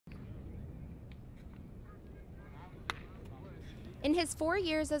In his 4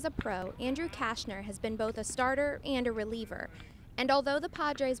 years as a pro, Andrew Cashner has been both a starter and a reliever. And although the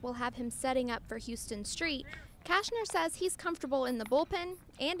Padres will have him setting up for Houston Street, Cashner says he's comfortable in the bullpen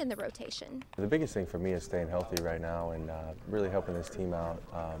and in the rotation. The biggest thing for me is staying healthy right now and really helping this team out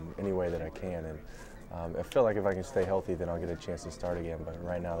any way that I can. And I feel like if I can stay healthy, then I'll get a chance to start again. But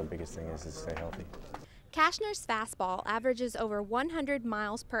right now, the biggest thing is to stay healthy. Cashner's fastball averages over 100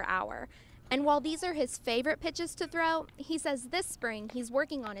 miles per hour. And while these are his favorite pitches to throw, he says this spring he's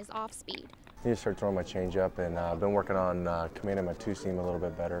working on his off-speed. I need to start throwing my changeup, and I've been working on commanding my two-seam a little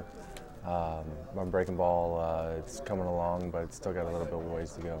bit better. My breaking ball, it's coming along, but it's still got a little bit of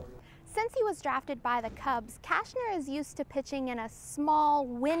ways to go. Since he was drafted by the Cubs, Cashner is used to pitching in a small,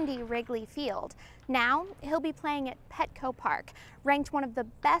 windy Wrigley Field. Now, he'll be playing at Petco Park, ranked one of the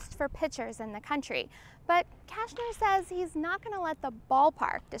best for pitchers in the country. But Cashner says he's not going to let the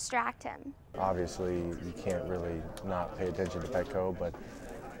ballpark distract him. Obviously, you can't really not pay attention to Petco, but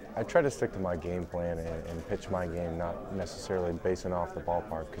I try to stick to my game plan and pitch my game, not necessarily basing off the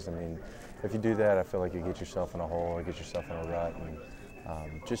ballpark. Because, I mean, if you do that, I feel like you get yourself in a hole or get yourself in a rut. And,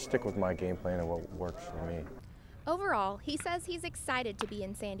 just stick with my game plan and what works for me. Overall, he says he's excited to be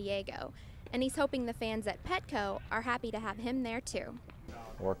in San Diego, and he's hoping the fans at Petco are happy to have him there too.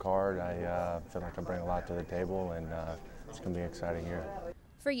 Work hard. I feel like I bring a lot to the table, and it's going to be an exciting year.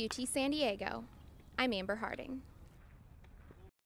 For UT San Diego, I'm Amber Harding.